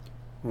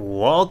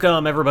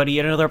Welcome, everybody, to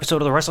another episode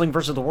of the Wrestling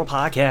vs. the World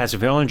podcast.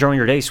 If you're enjoying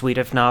your day, sweet.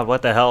 If not,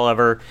 what the hell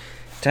ever.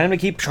 Time to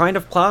keep trying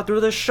to plow through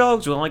this show,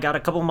 because we only got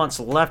a couple months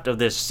left of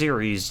this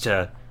series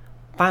to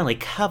finally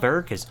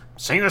cover, because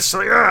seeing this to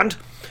the end.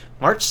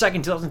 March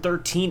 2nd,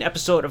 2013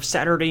 episode of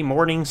Saturday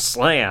Morning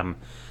Slam.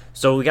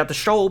 So we got the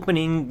show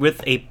opening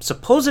with a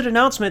supposed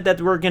announcement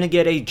that we're going to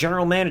get a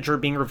general manager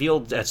being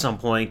revealed at some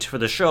point for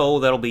the show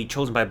that'll be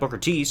chosen by Booker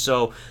T,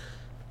 so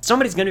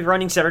somebody's going to be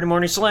running Saturday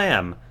Morning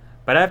Slam.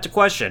 But I have to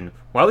question,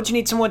 why would you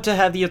need someone to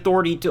have the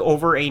authority to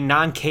over a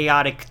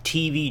non-chaotic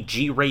TV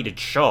G-rated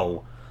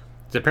show?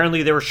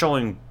 Apparently they were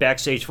showing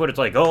backstage footage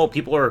like, oh,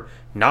 people are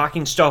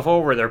knocking stuff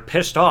over, they're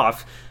pissed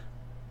off.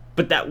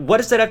 But what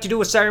does that have to do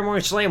with Saturday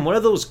Morning Slam? One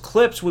of those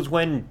clips was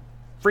when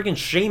freaking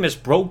Sheamus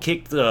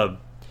bro-kicked the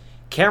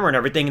camera and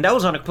everything, and that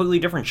was on a completely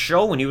different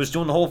show when he was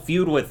doing the whole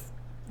feud with,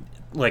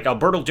 like,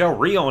 Alberto Del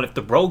Rio, and if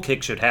the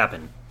bro-kick should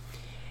happen.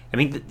 I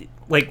mean,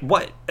 like,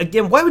 what?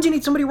 Again, why would you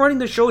need somebody running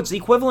the show? It's the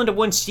equivalent of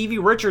when Stevie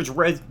Richards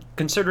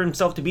considered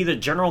himself to be the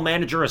general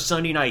manager of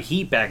Sunday Night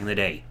Heat back in the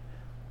day.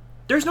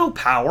 There's no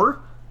power.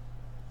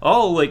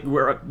 Oh, like,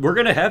 we're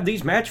going to have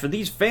these matches for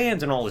these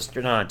fans and all this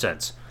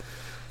nonsense.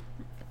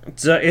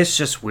 It's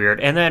just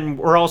weird. And then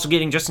we're also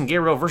getting Justin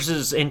Gabriel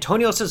versus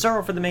Antonio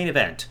Cesaro for the main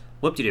event.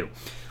 Whoop-de-doo.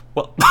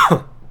 Well,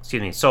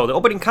 excuse me. So, the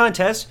opening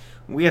contest,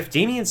 we have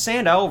Damien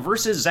Sandow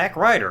versus Zack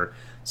Ryder.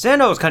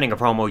 Sandow was cutting a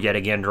promo yet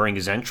again during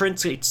his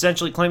entrance,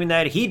 essentially claiming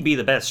that he'd be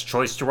the best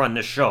choice to run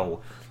this show.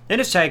 And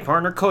his tag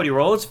partner, Cody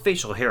Rhodes,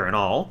 facial hair and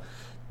all,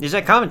 is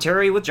at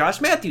commentary with Josh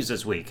Matthews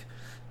this week.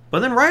 But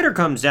then Ryder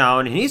comes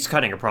down and he's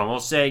cutting a promo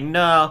saying,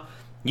 nah,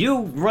 you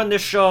run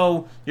this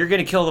show, you're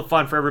going to kill the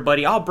fun for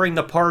everybody, I'll bring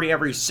the party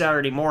every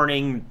Saturday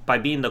morning by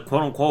being the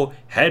quote-unquote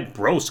head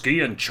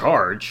broski in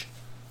charge.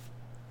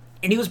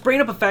 And he was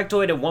bringing up a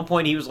factoid at one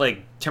point he was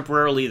like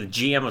temporarily the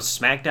GM of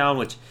SmackDown,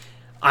 which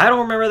I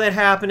don't remember that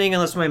happening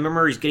unless my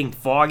memory's getting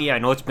foggy. I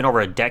know it's been over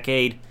a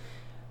decade.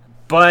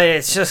 But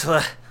it's just,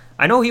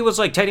 I know he was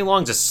like Teddy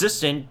Long's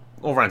assistant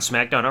over on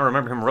SmackDown. I don't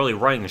remember him really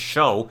running the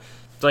show.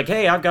 It's like,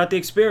 hey, I've got the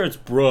experience,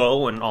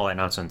 bro, and all that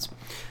nonsense.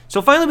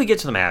 So finally we get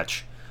to the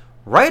match.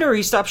 Ryder,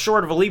 he stops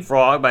short of a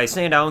leapfrog by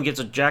Sandow and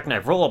gets a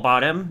jackknife roll-up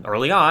on him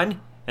early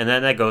on. And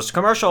then that goes to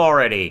commercial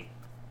already.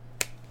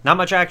 Not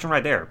much action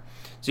right there.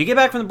 So you get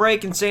back from the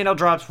break and Sandow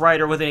drops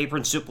Ryder with an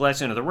apron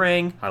suplex into the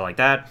ring. I like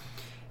that.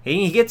 And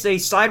he gets a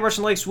side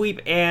Russian leg sweep,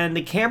 and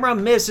the camera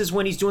misses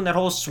when he's doing that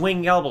whole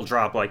swing elbow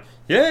drop, like,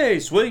 yay,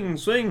 swing,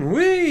 swing,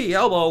 wee,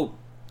 elbow.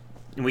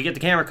 And we get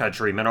the camera cut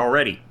treatment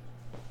already.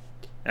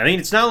 I mean,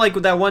 it's not like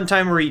with that one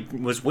time where he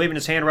was waving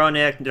his hand around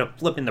and ended up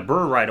flipping the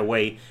bird right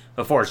away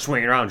before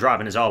swinging around and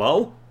dropping his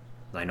elbow.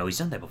 I know he's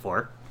done that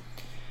before.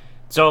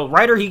 So,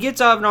 Ryder, he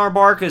gets out of an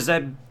armbar because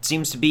that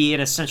seems to be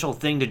an essential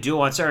thing to do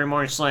on Saturday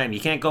Morning Slam.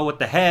 You can't go with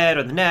the head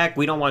or the neck.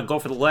 We don't want to go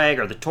for the leg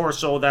or the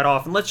torso that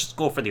often. Let's just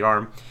go for the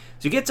arm.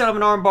 So he gets out of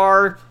an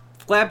armbar,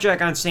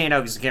 flapjack on Sandow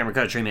gets the camera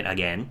cut treatment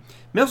again.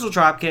 Missile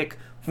dropkick,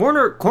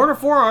 corner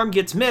forearm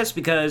gets missed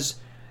because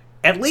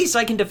at least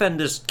I can defend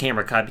this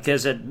camera cut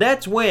because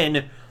that's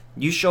when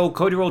you show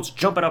Cody Rhodes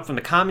jumping up from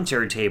the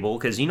commentary table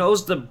because he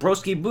knows the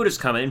broski boot is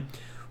coming.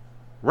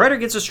 Ryder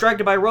gets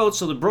distracted by Rhodes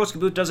so the broski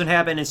boot doesn't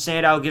happen and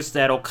Sandow gets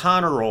that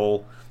O'Connor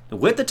roll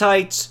with the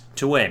tights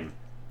to win.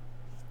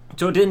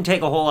 So it didn't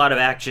take a whole lot of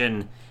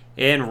action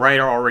and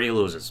Ryder already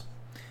loses.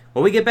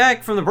 Well, we get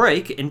back from the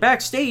break, and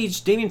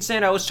backstage, Damien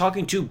Sandow is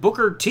talking to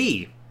Booker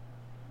T.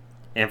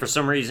 And for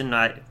some reason,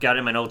 I got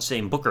in my notes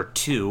saying Booker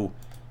 2,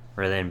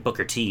 rather than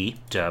Booker T,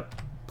 to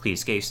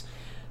please case.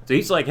 So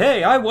he's like,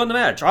 hey, I won the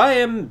match. I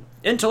am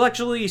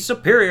intellectually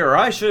superior.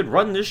 I should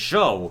run this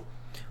show.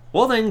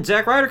 Well, then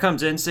Zack Ryder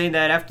comes in saying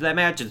that after that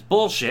match it's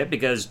bullshit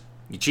because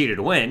you cheated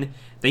to win.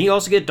 Then you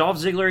also get Dolph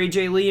Ziggler,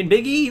 AJ Lee, and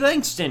Big E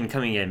Langston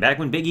coming in, back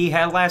when Big E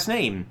had a last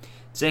name,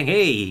 saying,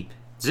 hey,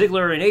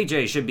 Ziggler and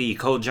AJ should be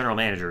co-general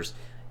managers.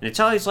 And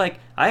Natalya's like,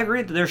 I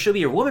agree that there should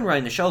be a woman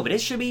running the show, but it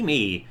should be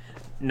me.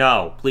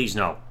 No, please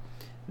no.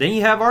 Then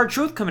you have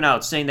R-Truth coming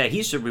out saying that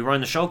he should be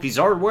running the show because he's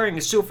already wearing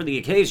a suit for the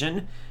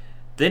occasion.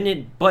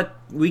 But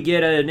we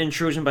get an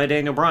intrusion by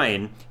Daniel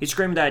Bryan. He's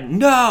screaming that,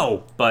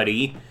 no,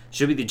 buddy,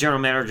 should be the general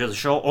manager of the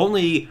show.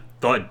 Only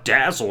the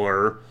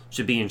Dazzler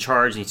should be in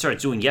charge. And he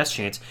starts doing yes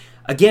chants.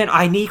 Again,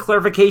 I need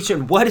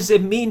clarification. What does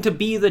it mean to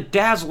be the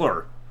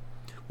Dazzler?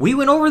 We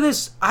went over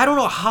this, I don't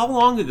know how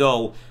long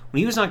ago, when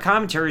he was on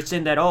commentary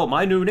saying that, oh,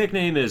 my new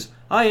nickname is,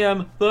 I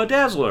am the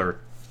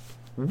Dazzler.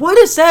 What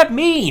does that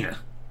mean?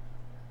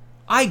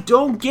 I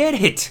don't get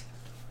it.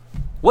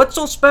 What's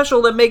so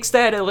special that makes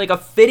that like a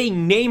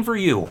fitting name for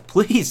you?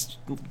 Please,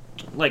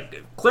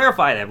 like,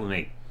 clarify that with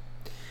me.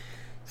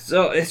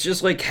 So, it's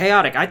just, like,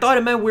 chaotic. I thought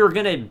it meant we were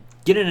going to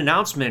get an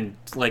announcement,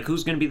 like,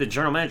 who's going to be the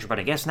general manager, but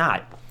I guess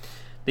not.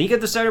 Then you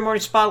get the Saturday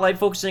Morning Spotlight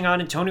focusing on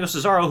Antonio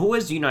Cesaro, who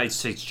is the United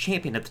States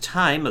Champion at the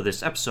time of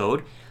this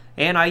episode.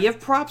 And I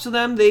give props to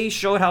them. They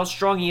showed how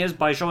strong he is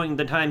by showing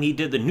the time he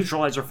did the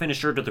neutralizer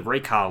finisher to the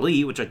Great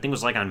Khali, which I think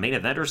was like on main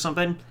event or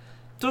something.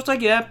 So it's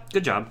like, yeah,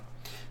 good job.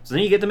 So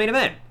then you get the main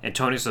event.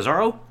 Antonio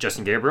Cesaro,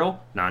 Justin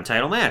Gabriel,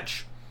 non-title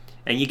match.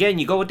 And again,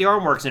 you go with the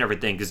arm works and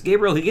everything, because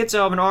Gabriel, he gets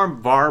out of an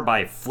arm bar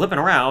by flipping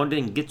around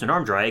and gets an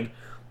arm drag,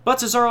 but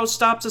Cesaro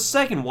stops a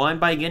second one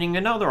by getting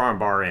another arm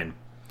bar in.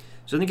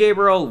 So then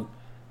Gabriel,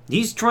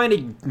 he's trying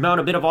to mount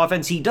a bit of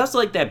offense. He does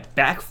like that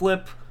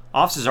backflip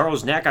off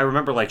Cesaro's neck. I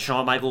remember like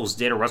Shawn Michaels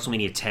did at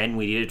WrestleMania 10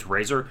 when he did it to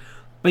Razor.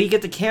 But you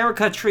get the camera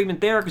cut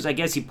treatment there because I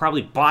guess he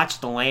probably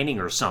botched the landing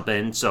or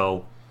something.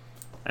 So,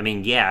 I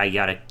mean, yeah, you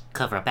gotta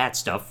cover up that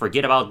stuff.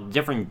 Forget about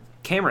different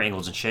camera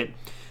angles and shit.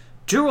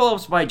 Two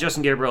roll-ups by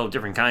Justin Gabriel of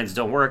different kinds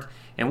don't work.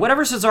 And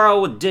whatever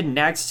Cesaro did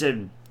next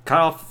to cut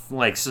off,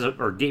 like,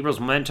 or Gabriel's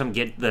momentum,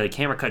 get the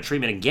camera cut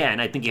treatment again,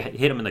 I think he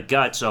hit him in the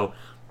gut, so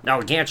now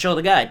we can't show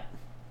the gut.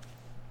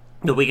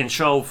 But we can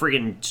show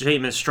freaking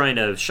Sheamus trying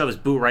to shove his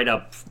boot right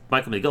up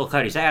Michael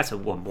McGillicuddy's ass at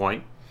one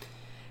point.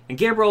 And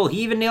Gabriel,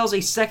 he even nails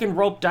a second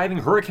rope diving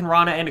Hurricane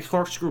Rana and a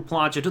corkscrew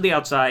plancha to the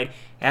outside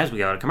as we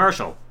go to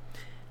commercial.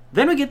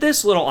 Then we get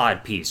this little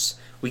odd piece.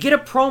 We get a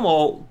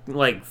promo,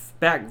 like,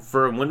 back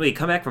for when we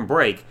come back from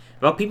break,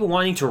 about people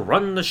wanting to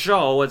run the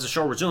show as the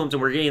show resumes,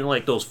 and we're getting,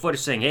 like, those footage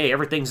saying, hey,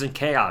 everything's in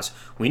chaos.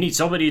 We need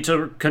somebody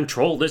to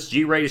control this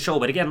G-rated show.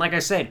 But again, like I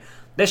said,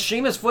 that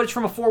Sheamus footage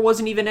from before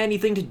wasn't even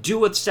anything to do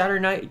with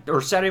Saturday night,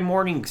 or Saturday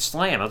morning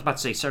Slam. I was about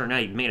to say Saturday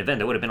night main event.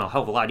 That would have been a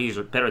hell of a lot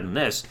easier, better than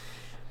this.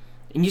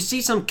 And you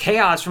see some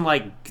chaos from,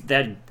 like,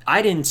 that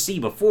I didn't see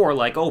before.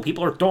 Like, oh,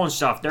 people are throwing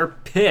stuff. They're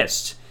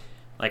pissed.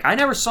 Like, I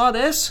never saw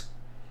this.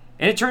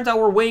 And it turns out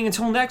we're waiting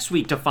until next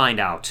week to find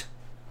out.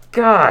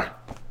 God.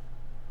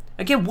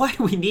 Again, why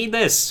do we need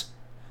this?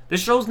 The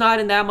show's not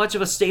in that much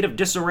of a state of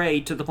disarray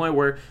to the point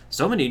where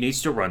somebody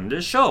needs to run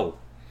this show.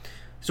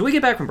 So we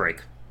get back from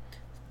break.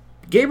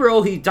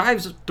 Gabriel, he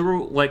dives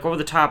through, like, over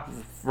the top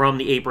from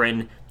the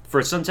apron for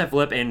a sunset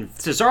flip, and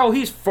Cesaro,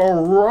 he's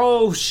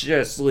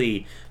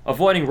ferociously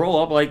avoiding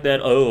roll-up like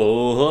that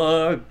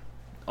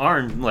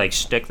arm, like,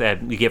 stick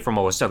that we get from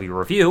OSW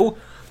Review.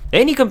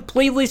 And he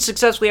completely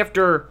successfully,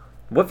 after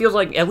what feels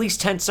like at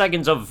least 10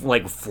 seconds of,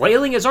 like,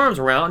 flailing his arms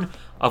around,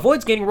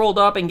 avoids getting rolled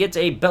up and gets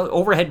a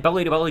overhead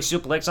belly-to-belly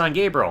suplex on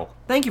Gabriel.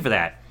 Thank you for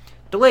that.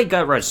 Delayed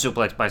gut-wrench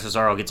suplex by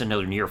Cesaro gets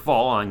another near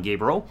fall on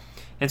Gabriel.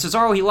 And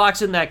Cesaro, he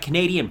locks in that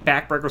Canadian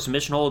backbreaker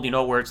submission hold, you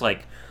know, where it's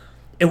like,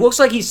 it looks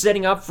like he's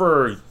setting up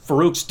for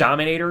Farouk's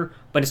Dominator,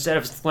 but instead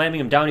of slamming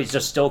him down, he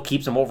just still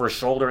keeps him over his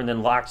shoulder and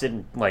then locks it,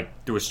 like,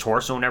 through his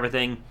torso and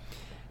everything.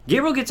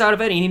 Gabriel gets out of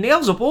it, and he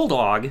nails a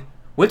Bulldog,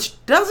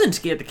 which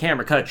doesn't get the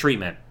camera cut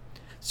treatment.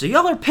 So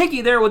y'all are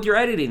picky there with your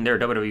editing there,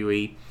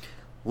 WWE.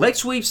 Leg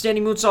sweep,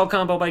 standing moonsault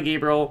combo by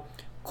Gabriel.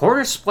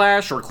 Corner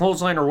splash or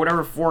clothesline or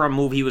whatever forearm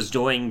move he was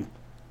doing.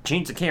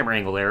 Change the camera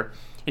angle there.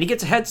 And he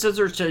gets a head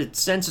scissors to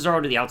send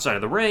Cesaro to the outside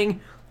of the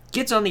ring.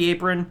 Gets on the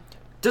apron.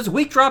 Does a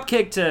weak drop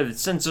kick to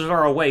send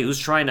Cesaro away, who's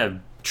trying to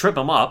trip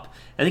him up.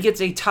 And he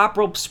gets a top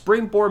rope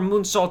springboard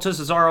moonsault to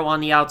Cesaro on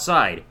the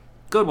outside.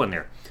 Good one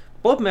there.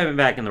 Both men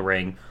back in the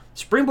ring.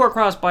 Springboard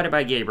crossbody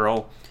by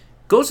Gabriel.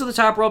 Goes to the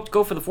top rope to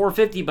go for the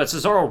 450, but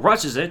Cesaro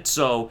rushes it,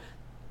 so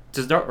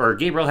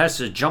Gabriel has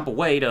to jump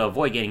away to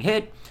avoid getting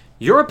hit.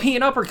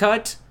 European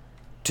uppercut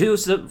to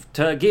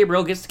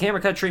Gabriel, gets the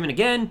camera cut treatment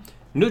again.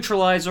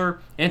 Neutralizer,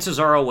 and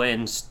Cesaro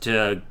wins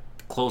to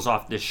close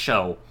off this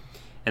show.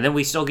 And then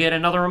we still get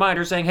another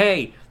reminder saying,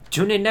 hey,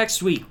 tune in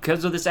next week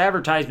because of this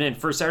advertisement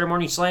for Saturday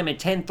Morning Slam at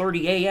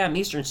 10:30 a.m.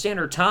 Eastern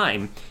Standard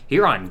Time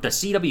here on the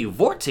CW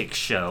Vortex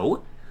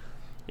Show.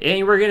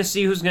 And we're going to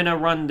see who's going to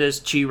run this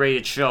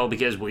G-rated show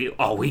because we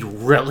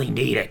really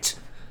need it.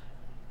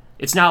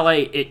 It's not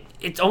like,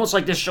 it's almost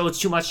like this show is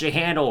too much to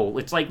handle.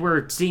 It's like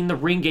we're seeing the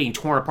ring getting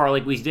torn apart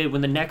like we did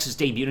when the Nexus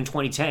debuted in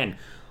 2010.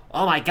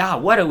 Oh my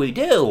god, what do we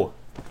do?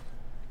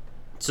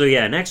 So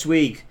yeah, next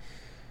week,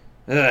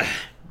 I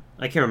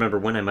can't remember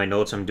when in my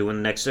notes I'm doing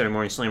the next Saturday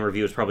Morning Slam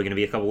review. It's probably going to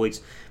be a couple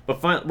weeks.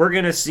 But we're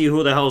going to see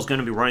who the hell is going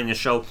to be running the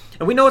show.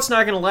 And we know it's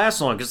not going to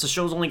last long because the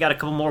show's only got a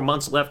couple more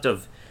months left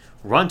of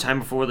runtime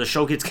before the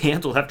show gets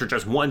canceled after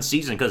just one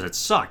season because it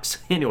sucks.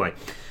 Anyway,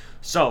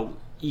 so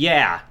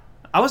yeah,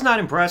 I was not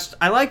impressed.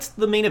 I liked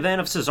the main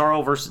event of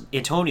Cesaro versus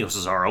Antonio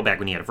Cesaro back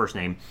when he had a first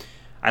name.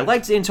 I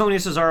liked Antonio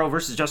Cesaro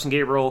versus Justin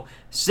Gabriel.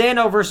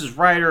 Sando versus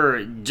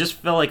Ryder just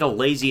felt like a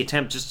lazy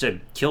attempt just to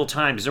kill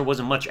time because there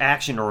wasn't much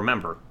action to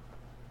remember.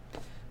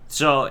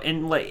 So,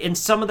 in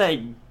some of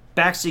the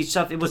backstage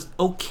stuff, it was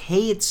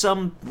okay at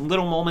some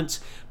little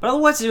moments, but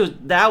otherwise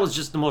that was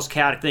just the most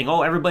chaotic thing.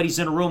 Oh, everybody's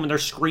in a room and they're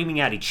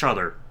screaming at each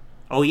other.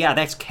 Oh yeah,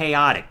 that's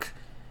chaotic.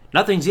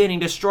 Nothing's getting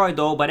destroyed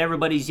though, but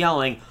everybody's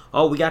yelling,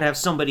 oh, we gotta have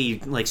somebody,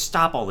 like,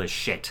 stop all this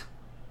shit.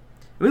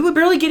 I mean, we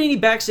barely get any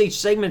backstage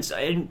segments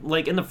in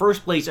the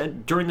first place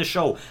during the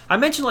show. I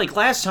mentioned, like,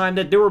 last time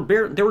that they were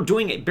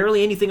doing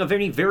barely anything of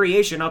any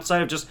variation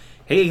outside of just,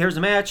 hey, here's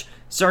a match,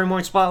 Saturday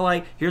Morning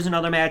Spotlight, here's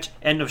another match,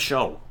 end of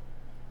show.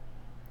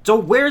 So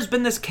where's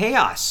been this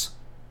chaos?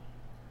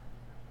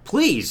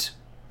 Please.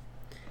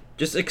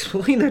 Just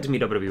explain that to me,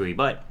 WWE,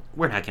 but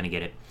we're not going to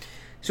get it.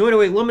 So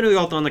anyway, let me know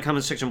your thoughts in the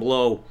comment section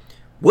below.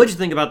 What'd you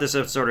think about this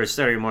episode of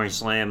Saturday Morning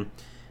Slam?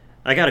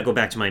 I gotta go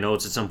back to my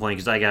notes at some point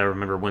because I gotta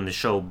remember when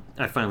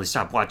I finally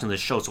stopped watching this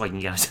show so I can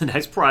get on to the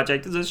next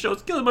project because this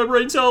show's killing my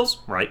brain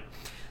cells. Right.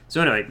 So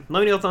anyway,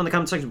 let me know in the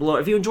comment section below.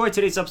 If you enjoyed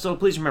today's episode,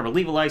 please remember,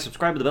 leave a like,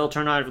 subscribe to the bell,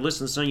 turn on if you're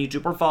listening to this on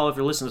YouTube, or follow if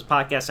you're listening to this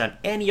podcast on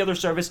any other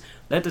service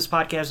that this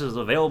podcast is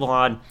available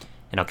on.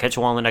 And I'll catch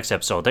you all in the next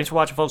episode. Thanks for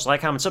watching, folks.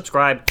 Like, comment,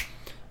 subscribe.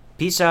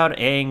 Peace out,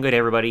 and good day,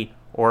 everybody.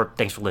 Or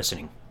thanks for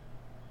listening.